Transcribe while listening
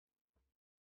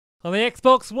On the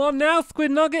Xbox One now,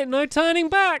 Squid Nugget, no turning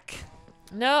back.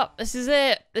 No, this is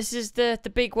it. This is the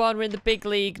big one. We're in the big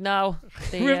league now.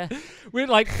 We're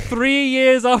like 3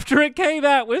 years after it came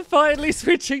out. We're finally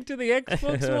switching to the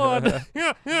Xbox One.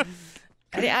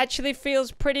 And it actually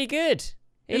feels pretty good.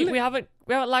 We haven't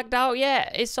lagged out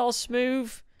yet. It's all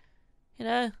smooth. You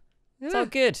know, it's all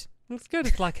good. It's good.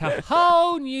 It's like a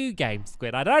whole new game,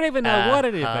 Squid. I don't even know what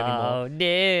it is anymore. Oh,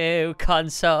 new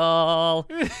console.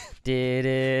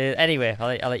 Anyway,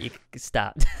 I'll let you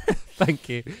start. Thank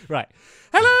you. Right.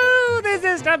 Hello, this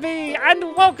is Stampy,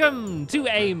 and welcome to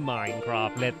a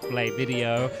Minecraft Let's Play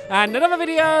video. And another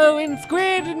video in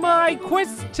Squid and my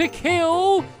quest to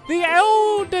kill the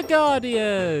Elder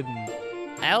Guardian.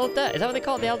 Elder? Is that what they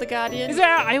call it, the Elder Guardian? Is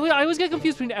that? I always get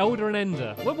confused between Elder and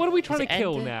Ender. What are we trying to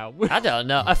kill now? I don't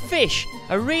know. A fish.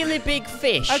 A really big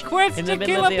fish. A quest in to the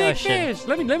middle kill of a the big ocean. fish.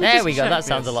 Let me there we go. check That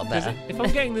sounds a lot better. If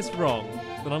I'm getting this wrong,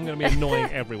 then I'm going to be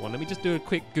annoying everyone. Let me just do a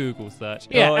quick Google search.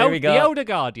 Yeah, here we go. The Elder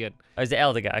Guardian. Oh, is the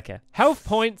Elder Guardian? Okay. Health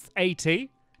points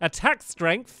 80. Attack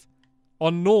strength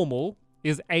on normal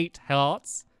is 8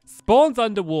 hearts. Spawns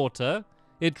underwater.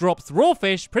 It drops raw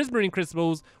fish, prismarine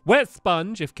crystals, wet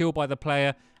sponge if killed by the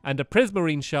player, and a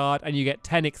prismarine shard, and you get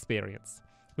 10 experience.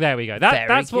 There we go.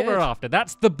 That's what we're after.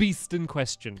 That's the beast in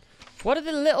question. What are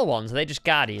the little ones? Are they just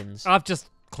guardians? I've just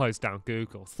closed down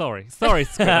Google. Sorry, Squid.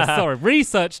 Sorry.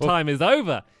 Research time is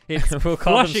over. It's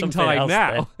flushing time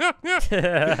now.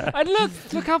 And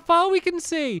look how far we can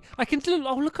see. I can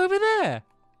look over there.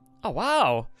 Oh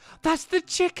wow. That's the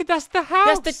chicken. That's the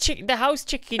house. That's the house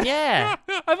chicken. Yeah.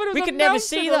 We could never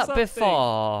see that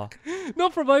before.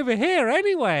 Not from over here,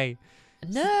 anyway.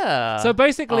 No. So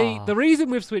basically, the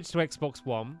reason we've switched to Xbox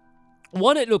One,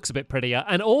 it looks a bit prettier,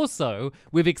 and also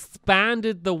we've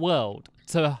expanded the world.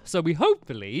 So we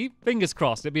hopefully, fingers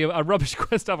crossed, it'd be a rubbish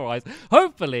quest otherwise.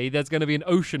 Hopefully, there's going to be an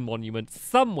ocean monument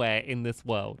somewhere in this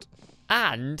world.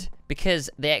 And because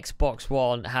the Xbox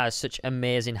One has such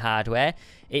amazing hardware,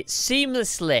 it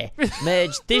seamlessly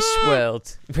merged this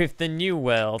world with the new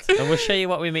world. And we'll show you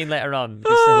what we mean later on.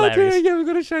 It's hilarious. Dear, yeah, we're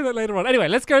going to show that later on. Anyway,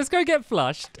 let's go get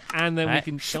flushed, and then we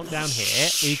can jump down here.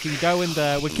 We can go and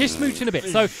we'll kiss smooch in a bit.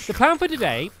 So the plan for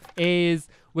today is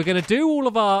we're going to do all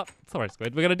of our... Sorry,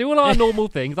 Squid. We're going to do all our normal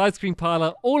things, ice cream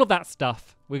parlor, all of that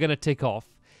stuff we're going to tick off.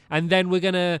 And then we're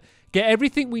going to get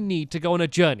everything we need to go on a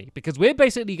journey, because we're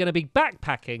basically going to be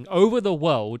backpacking over the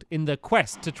world in the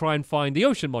quest to try and find the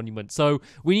ocean monument. So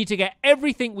we need to get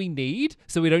everything we need,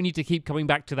 so we don't need to keep coming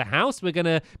back to the house. We're going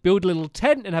to build a little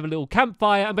tent and have a little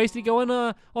campfire and basically go on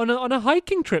a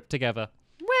hiking trip together.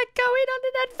 We're going on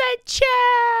an adventure.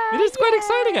 It is quite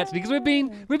exciting, actually, because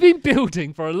we've been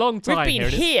building for a long time. We've been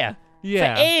here.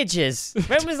 Yeah. For ages.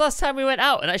 When was the last time we went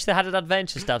out and actually had an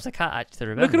adventure, Stubbs? I can't actually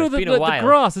remember. Look at all the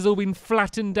grass has all been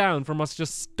flattened down from us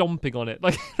just stomping on it,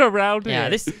 like around here.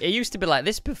 Yeah, it used to be like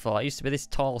this before. It used to be this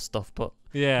tall stuff, but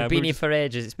we've been here for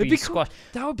ages. It's been squashed.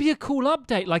 That would be a cool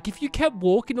update. Like if you kept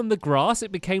walking on the grass,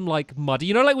 it became like muddy.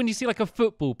 You know, like when you see like a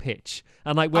football pitch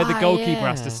and like where the goalkeeper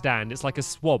has to stand, it's like a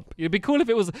swamp. It'd be cool if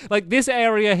it was like this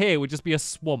area here would just be a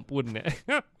swamp, wouldn't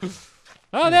it?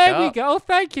 Oh, there we go. Oh,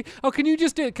 thank you. Oh, can you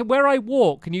just do it? Where I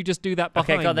walk, can you just do that behind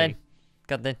me? Okay,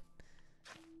 go then.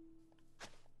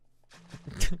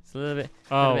 It's a little bit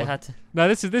hard to... No,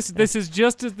 this is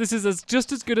just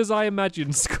as good as I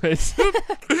imagined, Squid.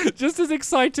 Just as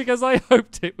exciting as I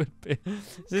hoped it would be.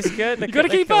 Is this good? You gotta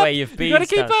keep up. You gotta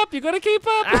keep up. You gotta keep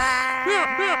up.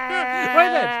 Ah!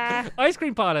 Right then, ice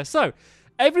cream parlor. So,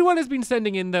 everyone has been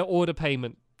sending in their order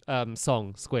payment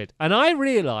song, Squid, and I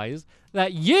realised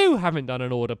that you haven't done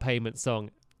an order payment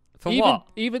song. For what?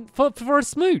 Even for a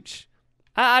smooch.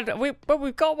 But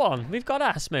we've got one. We've got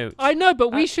our smooch. I know,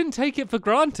 but we shouldn't take it for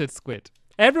granted, Squid.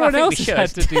 Everyone else has had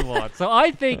to do one. So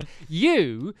I think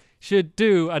you should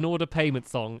do an order payment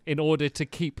song in order to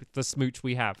keep the smooch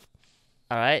we have.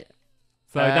 All right.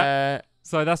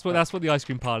 So that's what the ice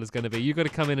cream parlor is going to be. You got to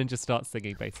come in and just start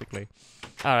singing, basically.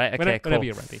 All right. Okay. Cool. Whenever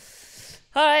you're ready.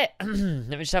 All right. Let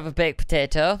me just have a baked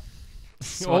potato.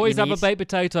 Always have a baked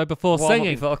potato before singing. Warm up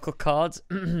your vocal cords.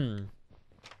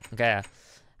 Okay.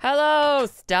 Hello,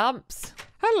 Stamps.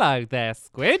 Hello there,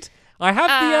 Squid. I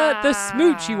have the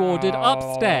smooch you ordered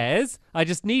upstairs. I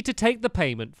just need to take the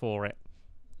payment for it.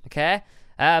 Okay.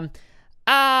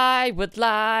 I would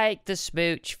like the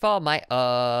smooch for my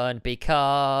own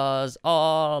because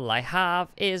all I have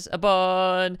is a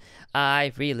bun.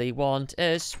 I really want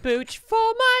a smooch for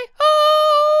my own.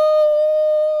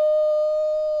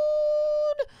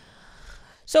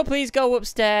 So please go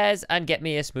upstairs and get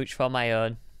me a smooch for my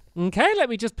own. Okay, let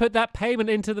me just put that payment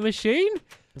into the machine.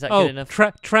 Is that good enough?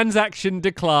 Transaction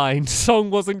declined. Song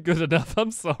wasn't good enough.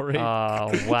 I'm sorry. Oh, wow.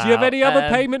 Do you have any other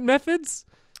payment methods?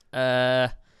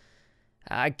 I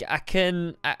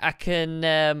can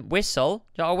whistle.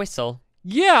 You got a whistle?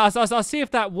 Yeah, I'll see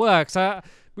if that works. I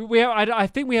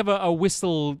think we have a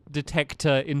whistle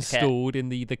detector installed in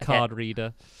the card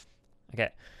reader. Okay.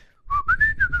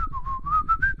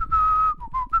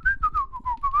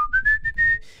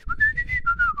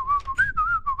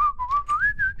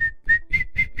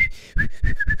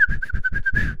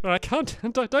 Right, I can't.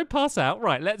 Don't pass out.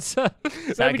 Right, let's. Let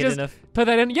me good just enough? put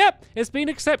that in. Yep, it's been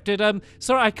accepted.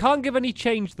 Sorry, I can't give any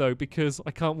change though because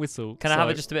I can't whistle. Can I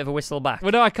have just a bit of a whistle back?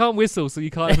 Well, no, I can't whistle, so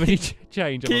you can't have any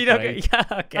change. Can I'm you not afraid. yeah,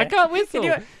 okay. I can't whistle.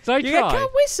 So you try.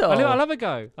 can't whistle. I'll have a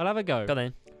go. I'll have a go. Go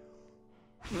then.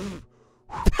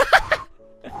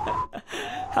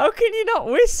 How can you not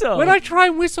whistle? When I try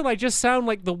and whistle, I just sound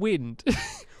like the wind.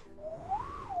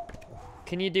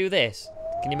 Can you do this?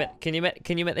 Can you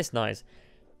make this noise?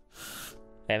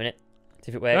 Wait a minute. See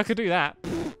if it works. I could do that.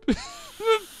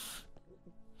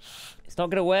 It's not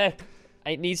gonna work.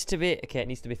 It needs to be. Okay, it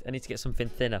needs to be. I need to get something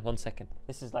thinner. 1 second.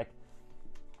 This is like.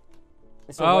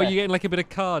 Oh, you're getting like a bit of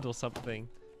card or something.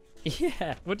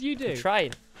 Yeah. What do you do? I'm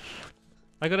trying.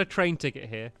 I got a train ticket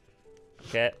here.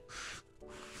 Okay.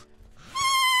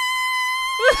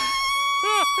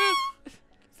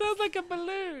 Sounds like a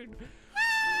balloon.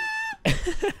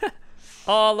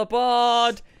 All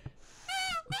aboard!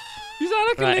 You sound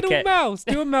like a little mouse.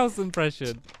 Do a mouse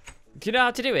impression. Do you know how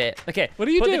to do it? Okay. What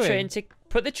are you doing?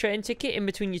 Put the train ticket in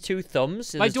between your two thumbs.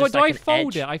 So like, do I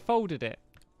fold it? I folded it.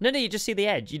 No, you just see the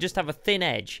edge. You just have a thin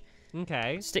edge.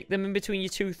 Okay. Stick them in between your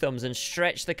two thumbs and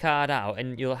stretch the card out,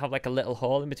 and you'll have like a little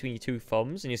hole in between your two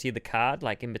thumbs, and you'll see the card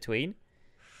like in between.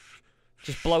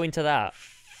 Just blow into that.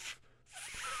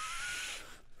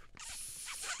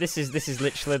 This is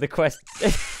literally the quest.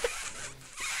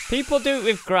 People do it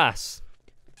with grass.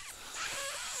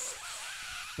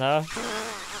 No?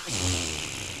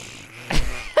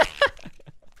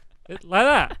 Like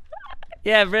that?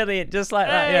 Yeah, brilliant. Just like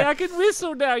that, yeah. I can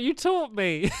whistle now. You taught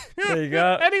me. There you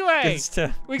go. Anyway,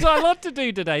 we got a lot to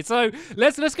do today. So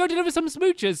let's go deliver some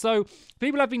smooches. So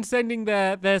people have been sending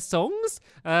their songs.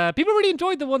 People really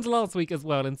enjoyed the ones last week as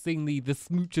well and seeing the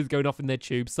smooches going off in their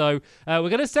tubes. So we're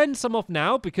going to send some off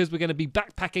now because we're going to be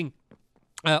backpacking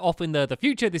off in the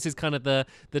future. This is kind of the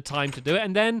time to do it.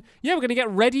 And then, yeah, we're going to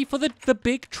get ready for the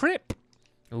big trip.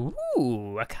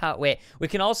 Ooh, I can't wait. We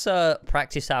can also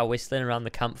practice our whistling around the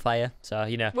campfire. So,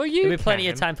 you know, there'll be plenty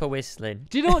of time for whistling.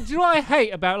 Do you know what I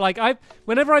hate about, like,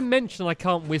 whenever I mention I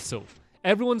can't whistle,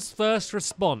 everyone's first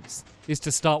response is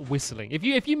to start whistling. If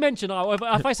you mention,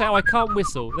 if I say, I can't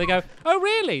whistle, they go, oh,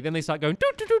 really? Then they start going, doo,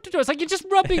 doo, doo, doo, doo. It's like you're just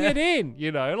rubbing it in,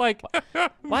 you know? Like,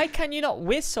 why can you not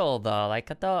whistle, though?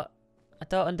 Like, I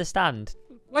don't understand.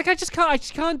 Like, I just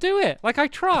can't do it. Like, I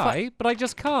try, but I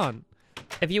just can't.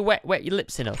 Have you wet your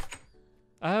lips enough?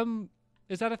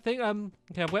 Is that a thing?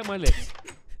 Okay, I've wet my lips.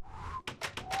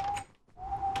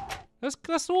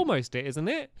 That's almost it, isn't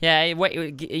it? Yeah,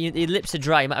 your lips are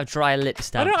dry. You might have dry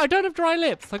lips, Dan. I don't have dry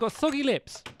lips. I got soggy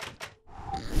lips.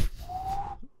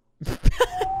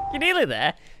 You're nearly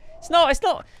there. It's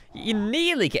not. You're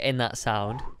nearly getting that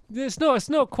sound. It's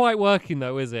not quite working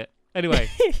though, is it? Anyway,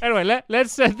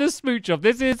 let's send the smooch off.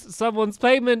 This is someone's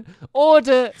payment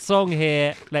order song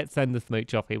here. Let's send the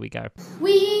smooch off. Here we go.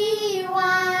 We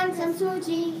want some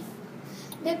smoochie,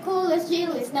 the coolest,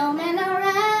 chilliest snowman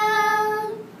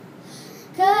around.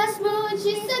 'Cause Smooch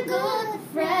is a good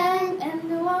friend and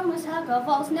the warmest hug of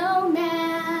all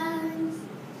snowmans.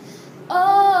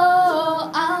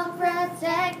 Oh, I'll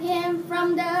protect him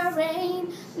from the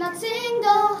rain, not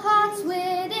single hearts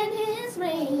within his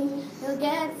reign. He'll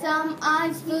get some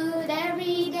ice food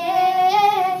every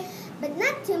day, but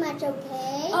not too much,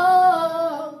 okay?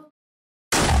 Oh.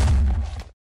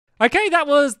 Okay, that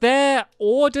was their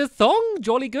order song.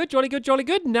 Jolly good, jolly good, jolly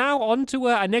good. Now on to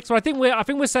our next one. I think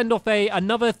we'll send off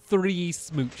another 3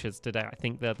 smooches today. I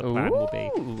think the plan will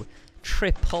be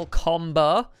triple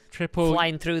combo. Triple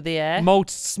flying through the air.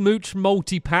 Smooch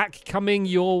multi-pack coming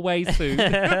your way soon.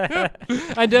 And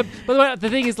by the way, the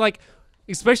thing is, like,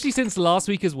 especially since last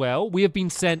week as well, we have been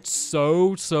sent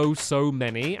so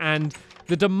many, and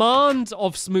the demand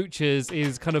of smooches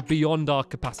is kind of beyond our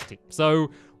capacity. So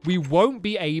we won't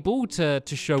be able to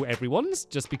show everyone's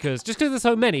just because there's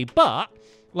so many. But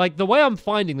like the way I'm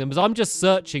finding them is I'm just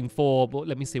searching for. Well,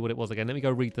 let me see what it was again. Let me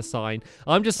go read the sign.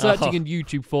 I'm just searching in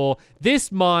YouTube for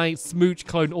this my smooch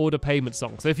clone order payment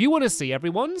song. So if you want to see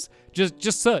everyone's, just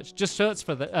search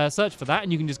for that,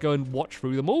 and you can just go and watch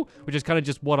through them all, which is kind of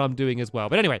just what I'm doing as well.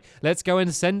 But anyway, let's go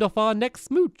and send off our next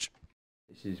smooch.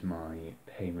 This is my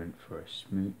payment for a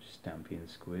smooch, Stampy and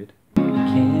Squid.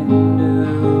 Can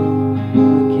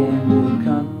do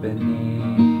company.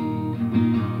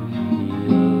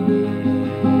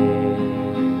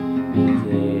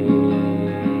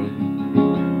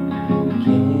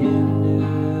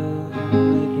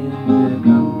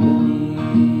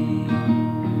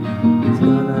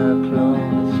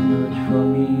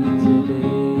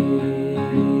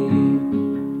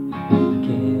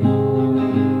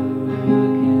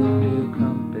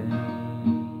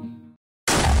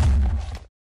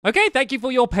 Okay, thank you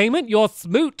for your payment. Your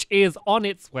smooch is on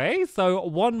its way. So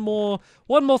one more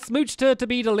smooch to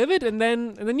be delivered, and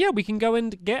then yeah, we can go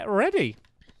and get ready.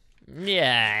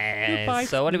 Yeah. Goodbye,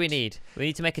 So what do we smooch. need? We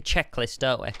need to make a checklist,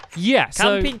 don't we? Yeah.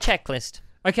 Camping checklist.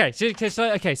 Okay,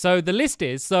 so the list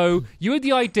is, so you had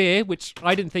the idea, which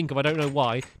I didn't think of, I don't know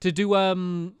why, to do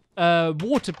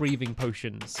water breathing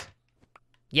potions.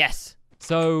 Yes.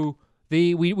 So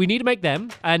we need to make them,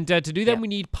 and to do them Yeah. we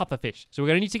need pufferfish. So we're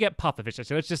gonna need to get pufferfish.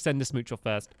 So let's just send the smooch off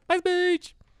first. Bye,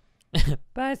 smooch.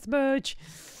 Bye, smooch.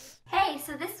 Hey,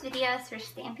 so this video is for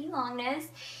Stampylonghead,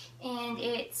 and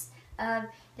it's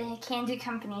the Can Do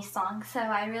Company song. So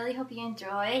I really hope you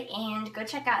enjoy, and go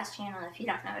check out his channel if you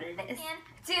don't know what it is.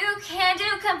 Can Do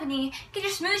Company, get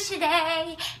your smooch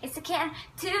today. It's the Can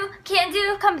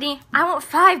Do Company. I want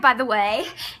 5, by the way.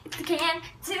 It's the Can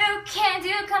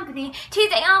Do Company.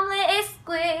 Cheese egg omelet is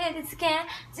squid. It's the Can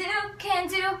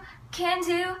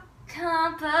Do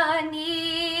Company.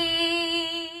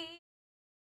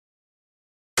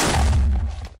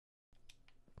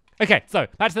 Okay, so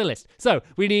back to the list. So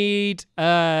we need. Do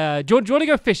you want to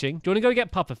go fishing? Do you want to go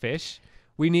get pufferfish?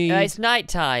 We need. It's night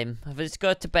time. Let's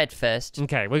go to bed first.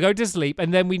 Okay, we'll go to sleep,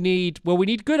 and then we need. Well, we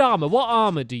need good armor. What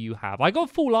armor do you have? I got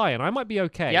full iron. I might be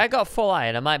okay. Yeah, I got full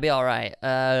iron. I might be all right.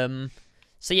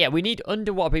 So yeah, we need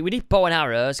underwater. We need bow and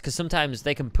arrows because sometimes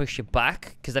they can push you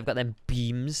back because they've got them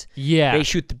beams. Yeah. They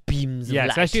shoot the beams. Of Yeah, light.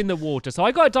 especially in the water. So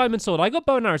I got a diamond sword. I got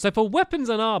bow and arrow. So for weapons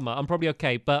and armor, I'm probably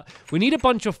okay. But we need a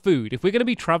bunch of food. If we're going to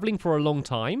be traveling for a long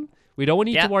time, we don't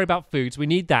need to worry about food. So we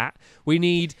need that. We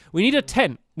need a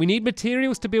tent. We need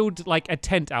materials to build like a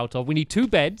tent out of. We need 2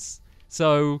 beds.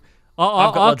 So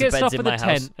I'll get stuff for the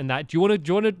tent and that. Do you want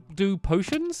to do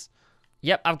potions?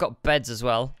 Yep, I've got beds as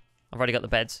well. I've already got the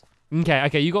beds.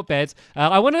 Okay, you got beds.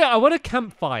 I want a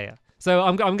campfire. So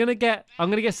I'm gonna get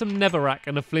some netherrack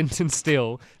and a flint and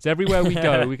steel. So everywhere we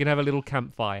go, we can have a little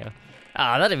campfire.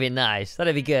 Ah, that'd be nice.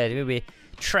 That'd be good. We'll be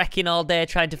trekking all day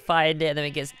trying to find it, and then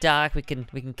when it gets dark, we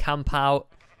can camp out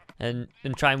and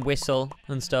try and whistle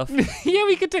and stuff. Yeah,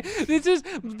 we could do.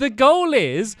 The goal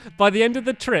is by the end of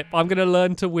the trip, I'm gonna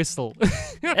learn to whistle.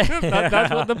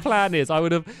 That's what the plan is. I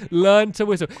would have learned to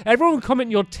whistle. Everyone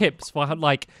comment your tips for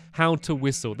how to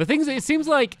whistle. The things it seems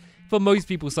like for most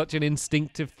people such an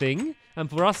instinctive thing, and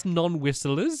for us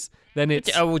non-whistlers, then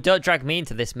it's. Oh, well, don't drag me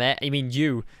into this, mate. I mean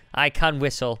you. I can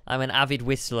whistle. I'm an avid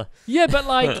whistler. Yeah, but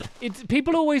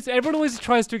everyone always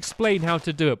tries to explain how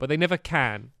to do it, but they never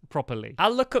can properly.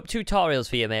 I'll look up tutorials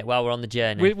for you, mate, while we're on the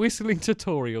journey. Whistling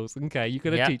tutorials. Okay, you're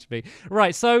gonna teach me.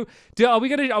 Right. So, are we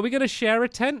gonna share a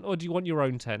tent, or do you want your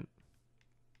own tent?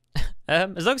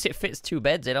 As long as it fits 2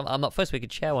 beds in, I'm not fussed. We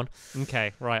could share one.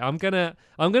 Okay, right. I'm gonna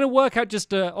work out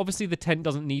just obviously the tent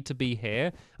doesn't need to be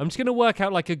here. I'm just gonna work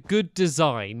out like a good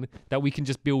design that we can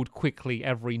just build quickly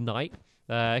every night.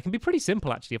 It can be pretty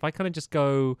simple actually. If I kind of just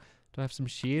go, do I have some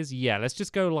shears? Yeah, let's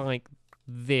just go like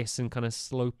this and kind of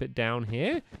slope it down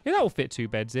here. Yeah, that will fit 2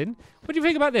 beds in. What do you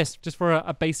think about this? Just for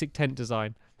a basic tent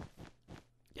design.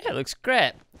 Yeah, it looks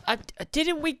great.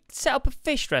 Didn't we set up a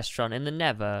fish restaurant in the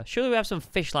Nether? Surely we have some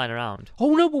fish lying around.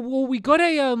 Oh no, well, we got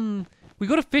a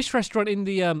fish restaurant in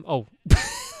the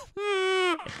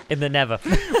In the Nether.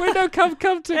 Wait, no, come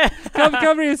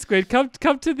here, Squid. Come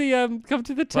to the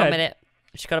tent. 1 minute.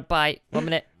 I just got a bite. 1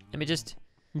 minute. Let me just.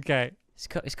 Okay.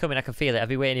 It's coming. I can feel it. I've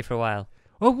been waiting here for a while.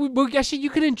 Well, actually, you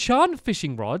can enchant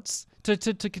fishing rods to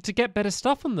get better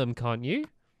stuff on them, can't you?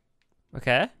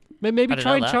 Okay. Maybe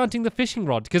try enchanting the fishing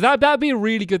rod, because that'd be a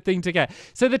really good thing to get.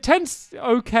 So the tent's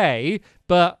okay,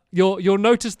 but you'll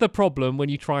notice the problem when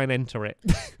you try and enter it.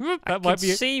 I can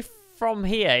see from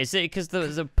here. Is it because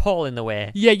there's a pole in the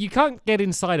way? Yeah, you can't get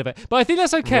inside of it. But I think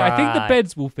that's okay. Right. I think the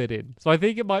beds will fit in, so I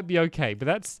think it might be okay. But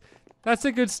that's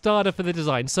a good starter for the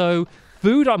design. So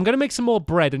food, I'm going to make some more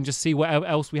bread and just see what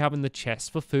else we have in the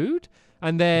chest for food.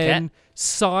 And then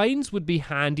signs would be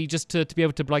handy just to be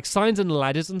able to, like, signs and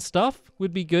ladders and stuff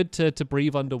would be good to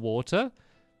breathe underwater.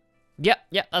 Yep,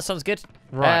 that sounds good.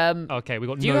 Right. Okay, we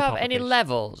got Do you have any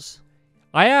levels?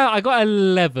 I got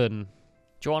 11.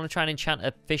 Do you want to try and enchant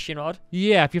a fishing rod?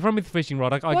 Yeah, if you're from with the fishing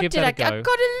rod, I'll give that a go. I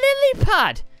got a lily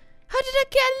pad. How did I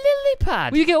get a lily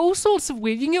pad? Well, you get all sorts of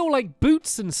weird. You can get all like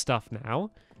boots and stuff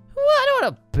now. What? I don't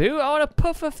want a boot. I want a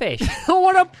puffer fish. I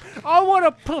want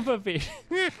a puffer fish.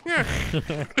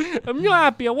 I'm not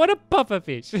happy. I want a puffer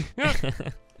fish.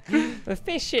 We're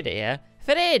fishing here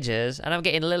for ages, and I'm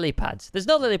getting lily pads. There's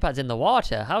no lily pads in the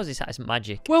water. How is this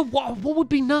magic? Well, what would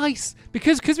be nice?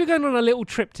 Because we're going on a little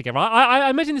trip together. I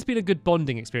imagine this being a good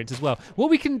bonding experience as well. What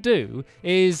we can do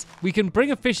is we can bring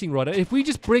a fishing rod. If we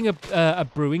just bring a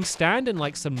brewing stand and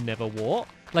like some Neverwort,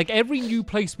 like every new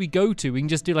place we go to, we can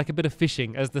just do like a bit of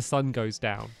fishing as the sun goes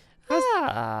down.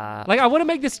 Like I want to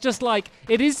make this just like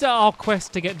it is our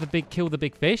quest to get kill the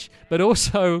big fish, but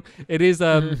also it is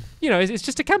you know it's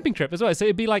just a camping trip as well. So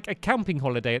it'd be like a camping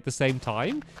holiday at the same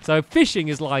time. So fishing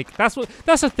is like that's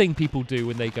a thing people do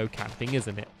when they go camping,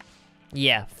 isn't it?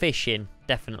 Yeah, fishing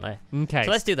definitely. Okay.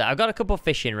 So let's do that. I've got a couple of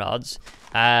fishing rods.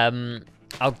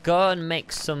 I'll go and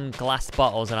make some glass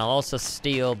bottles, and I'll also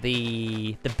steal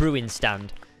the brewing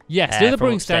stand. Yes, do the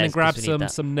brewing stand and upstairs, grab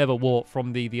 'cause some Neverwort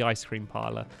from the ice cream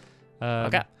parlor.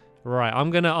 Okay. Right,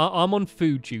 I'm on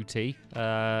food duty.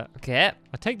 Okay.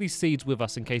 I take these seeds with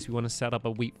us in case we want to set up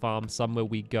a wheat farm somewhere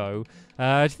we go. Do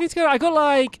you think it's good? I got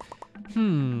like, I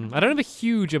don't have a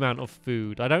huge amount of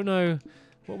food. I don't know.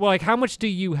 Well, like, how much do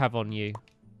you have on you?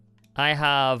 I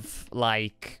have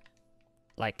like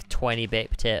 20 baked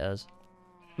potatoes.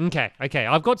 Okay.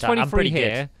 I've got So I'm 23 pretty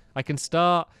here. good. I can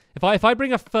start. If I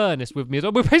bring a furnace with me as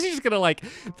well, we're basically just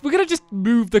we're gonna just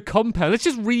move the compound. Let's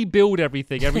just rebuild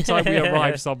everything every time we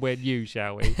arrive somewhere new,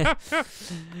 shall we?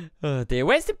 Oh dear,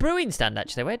 where's the brewing stand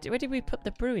actually? Where did we put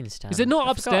the brewing stand? Is it not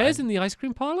I've upstairs forgotten. in the ice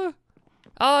cream parlor?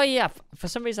 Oh yeah, for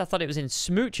some reason I thought it was in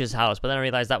Smooch's house, but then I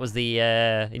realised that was the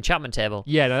enchantment table.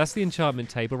 Yeah, no, that's the enchantment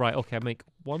table. Right, okay, I'll make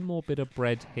one more bit of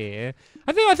bread here.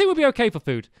 I think we'll be okay for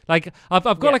food. Like, I've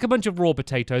got like a bunch of raw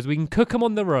potatoes. We can cook them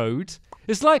on the road.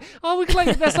 It's like,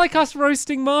 that's like us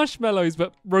roasting marshmallows,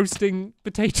 but roasting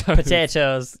potatoes.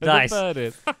 Potatoes, nice.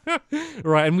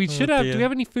 Right, and we should have, do we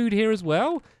have any food here as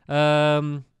well?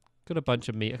 Got a bunch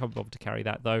of meat. I can't bother to carry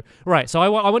that though. Right, so I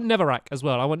want Neverack as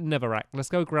well. I want Neverack. Let's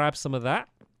go grab some of that.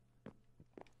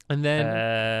 And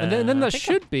then that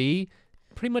should be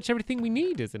pretty much everything we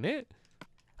need, isn't it?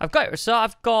 I've got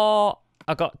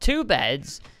 2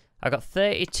 beds. I've got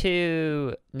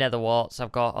 32 netherwarts.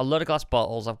 I've got a load of glass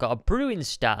bottles. I've got a brewing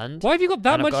stand. Why have you got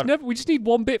that much nether? We just need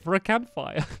one bit for a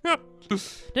campfire. No,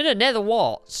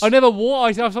 netherwarts. I never wore.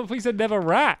 I thought you said never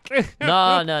rack.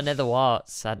 No,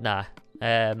 netherwarts. Nah.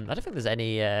 I don't think there's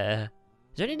any.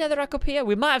 Is there any netherrack up here?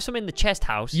 We might have some in the chest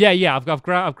house. Yeah. I've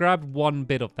grabbed one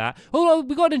bit of that. Oh,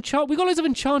 we got loads of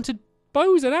enchanted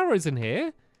bows and arrows in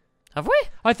here. Have we?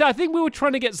 I think we were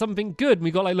trying to get something good. And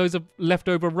we got like loads of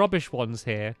leftover rubbish ones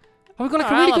here. Oh, we got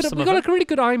like a really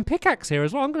good iron pickaxe here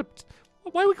as well.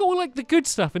 Why we got all like the good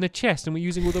stuff in a chest and we're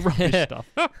using all the rubbish stuff?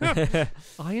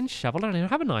 Iron shovel. I don't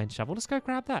have an iron shovel. Let's go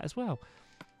grab that as well.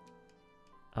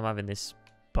 I'm having this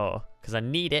bow because I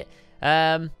need it.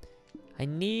 I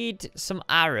need some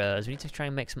arrows. We need to try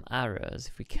and make some arrows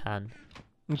if we can.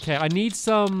 Okay, I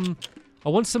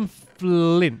want some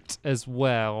flint as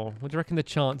well. What do you reckon the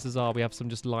chances are we have some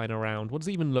just lying around? What does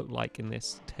it even look like in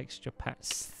this texture pack?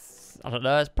 I don't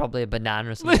know. It's probably a banana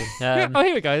or something. Oh,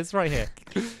 here we go. It's right here.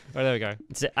 Right, there we go.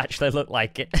 Does it actually look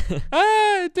like it?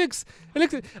 It looks. I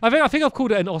think I've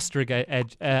called it an ostrich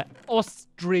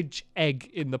egg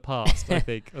in the past. I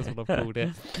think that's what I've called it.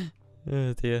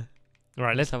 Oh dear. All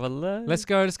right, let's have a look. Let's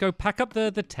go pack up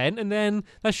the tent, and then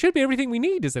that should be everything we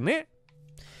need, isn't it?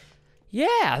 Yeah,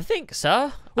 I think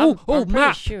so. I'm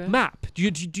pretty sure. Map. Do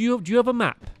you have a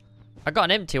map? I got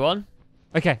an empty one.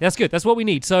 Okay, that's good. That's what we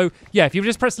need. So yeah, if you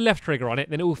just press the left trigger on it,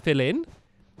 then it will fill in.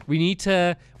 We need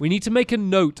to make a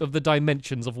note of the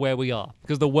dimensions of where we are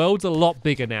because the world's a lot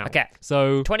bigger now. Okay.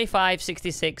 So 25,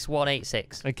 66,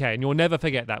 186. Okay, and you'll never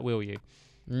forget that, will you?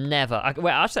 Never.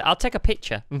 Wait, actually, I'll take a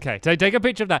picture. Okay, take a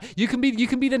picture of that. You can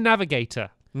be the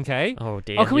navigator. Okay. Oh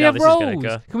dear. Oh, can we have roles?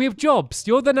 Can we have jobs?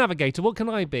 You're the navigator. What can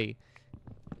I be?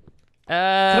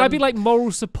 Can I be like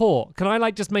moral support? Can I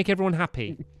like just make everyone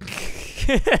happy?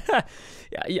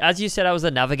 As you said, I was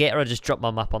the navigator. I just dropped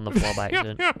my map on the floor by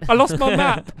accident. I lost my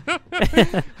map.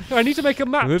 I need to make a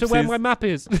map to where my map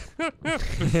is.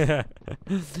 Right,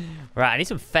 I need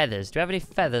some feathers. Do you have any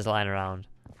feathers lying around?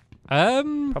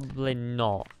 Probably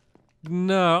not.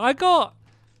 No, I got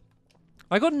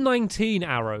 19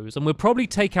 arrows, and we'll probably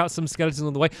take out some skeletons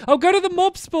on the way. Oh, go to the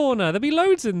mob spawner. There'll be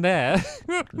loads in there.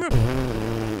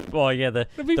 Oh yeah, the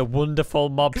wonderful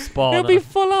mob spawner. It'll be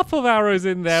full up of arrows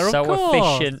in there, so of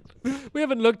course. efficient. We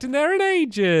haven't looked in there in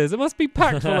ages. It must be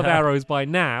packed full of arrows by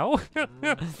now.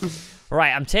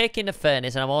 Right, I'm taking a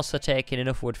furnace, and I'm also taking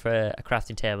enough wood for a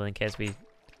crafting table in case we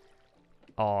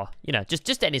or, you know,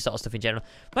 just any sort of stuff in general.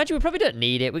 Imagine we probably don't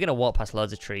need it. We're going to walk past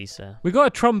loads of trees, so. We got a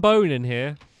trombone in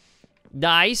here.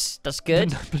 Nice. That's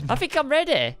good. I think I'm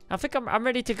ready. I think I'm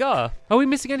ready to go. Are we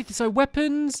missing anything? So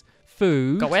weapons,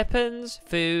 food. Got weapons,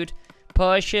 food,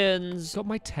 potions. Got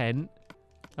my tent.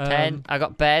 10. I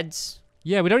got beds.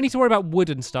 Yeah, we don't need to worry about wood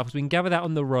and stuff because we can gather that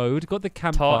on the road. Got the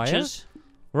campfire. Torches.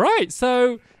 Right,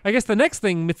 so I guess the next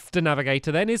thing, Mr.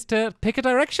 Navigator, then is to pick a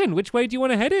direction. Which way do you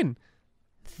want to head in?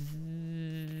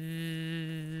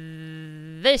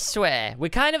 This way. We're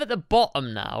kind of at the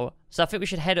bottom now, so I think we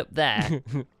should head up there.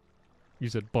 You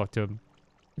said bottom.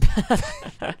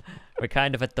 We're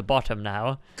kind of at the bottom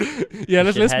now. Yeah,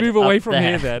 let's move away from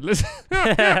there. here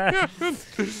then.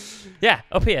 Yeah,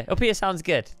 up here. Up here sounds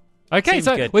good. Okay, Seems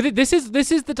so good. well, this is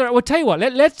the direction. Well, tell you what.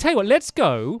 Let's tell you what. Let's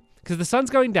go because the sun's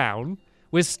going down.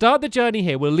 We'll start the journey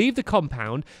here. We'll leave the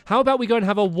compound. How about we go and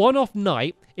have a one-off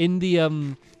night in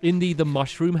the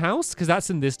mushroom house because that's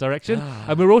in this direction,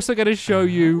 and we're also going to show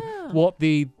you what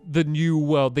the new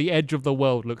world, the edge of the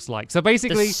world, looks like. So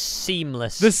basically, the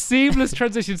seamless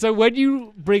transition. So when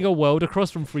you bring a world across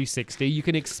from 360, you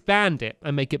can expand it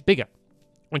and make it bigger,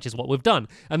 which is what we've done.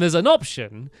 And there's an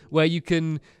option where you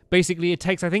can basically, it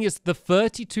takes, I think it's the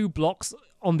 32 blocks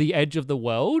on the edge of the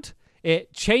world.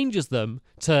 It changes them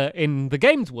to, in the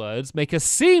game's words, make a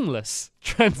seamless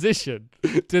transition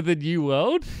to the new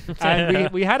world. And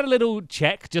we had a little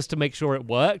check just to make sure it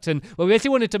worked. And well, we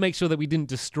actually wanted to make sure that we didn't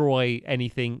destroy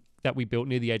anything that we built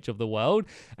near the edge of the world.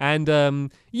 And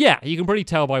yeah, you can probably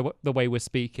tell by the way we're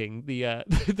speaking,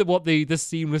 what the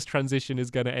seamless transition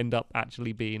is going to end up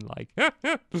actually being like.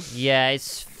 Yeah,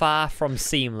 it's far from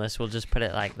seamless. We'll just put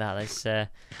it like that.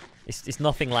 It's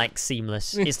nothing like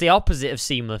seamless. It's the opposite of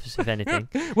seamless, if anything.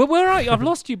 Well, where are you? I've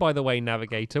lost you, by the way,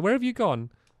 Navigator. Where have you gone?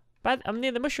 But I'm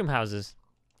near the mushroom houses.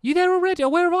 You there already? Oh,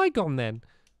 where have I gone then?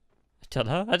 I don't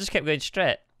know. I just kept going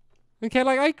straight. Okay,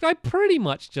 like I pretty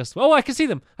much just. Oh, I can see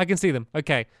them. I can see them.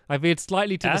 Okay, I veered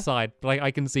slightly to the side, but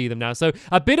I can see them now. So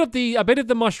a bit of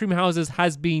the mushroom houses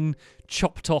has been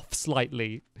chopped off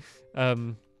slightly.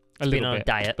 A little been on bit, a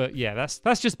diet. But yeah,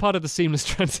 that's just part of the seamless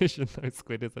transition, though,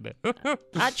 Squid, isn't it?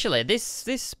 Actually,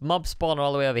 this mob spawner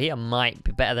all the way over here might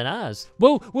be better than ours.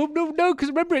 Well, no, because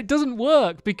remember, it doesn't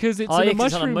work because it's in a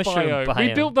 'cause it's on a mushroom biome. biome.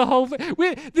 We built the whole thing.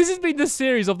 This has been the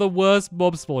series of the worst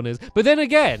mob spawners. But then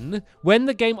again, when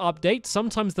the game updates,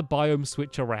 sometimes the biomes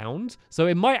switch around, so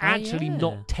it might actually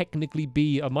not technically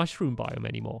be a mushroom biome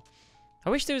anymore. I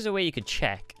wish there was a way you could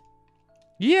check.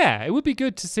 Yeah, it would be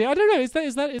good to see. I don't know.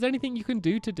 Is there anything you can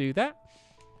do that?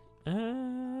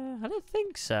 I don't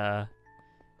think so.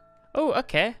 Oh,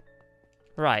 okay.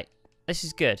 Right. This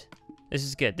is good. This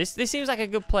is good. This seems like a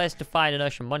good place to find an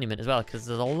ocean monument as well, because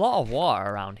there's a lot of water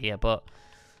around here. But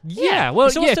yeah, well,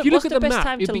 so yeah. If you look at the best map,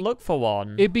 time to look for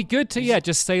one? It'd be good to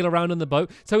just sail around on the boat.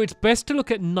 So it's best to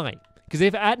look at night. Because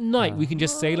if at night we can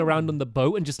just sail around on the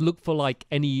boat and just look for like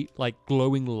any like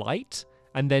glowing light,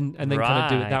 and then kind of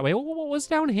do it that way. Oh, what was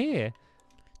down here?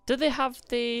 Do they have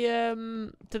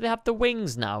the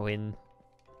wings now in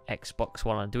Xbox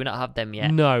One? Do we not have them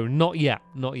yet? No, not yet.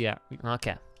 Not yet.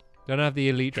 Okay. Don't have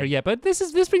the Elytra yet, but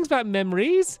this brings back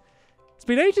memories. It's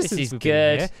been ages since we've good.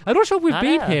 been here. I'm not sure if we've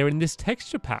been here in this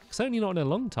texture pack. Certainly not in a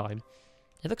long time.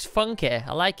 It looks funky.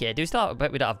 I like it.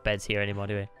 But we don't have beds here anymore,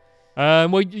 do we?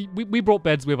 Well, we brought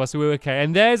beds with us, so we were okay.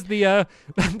 And there's the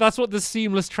that's what the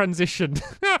seamless transition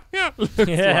looks like.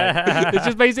 It's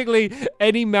just basically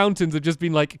any mountains have just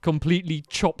been like completely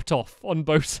chopped off on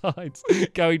both sides,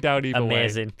 going down either way.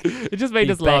 Amazing. It just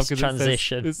made us laugh because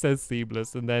it says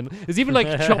seamless, and then it's even like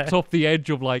chopped off the edge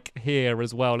of like here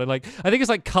as well, and like I think it's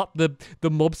like cut the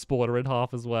mob spawner in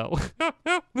half as well.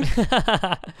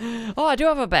 Oh, I do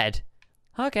have a bed.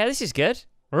 Okay, this is good.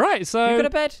 Right, so you got a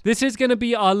bed? This is going to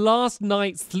be our last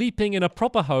night sleeping in a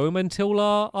proper home until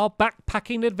our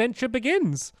backpacking adventure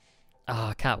begins. Oh,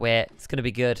 I can't wait. It's going to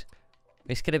be good.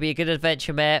 It's going to be a good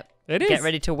adventure, mate. It is. Get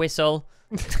ready to whistle.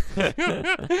 But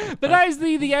that is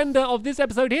the end of this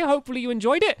episode here. Hopefully you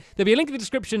enjoyed it. There'll be a link in the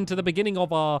description to the beginning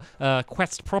of our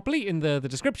quest properly in the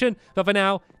description. But for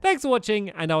now, thanks for watching,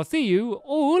 and I'll see you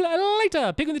all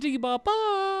later. Pig on the tiki bar. Bye.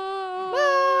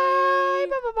 Bye.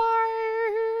 Bye. Bye.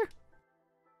 Bye.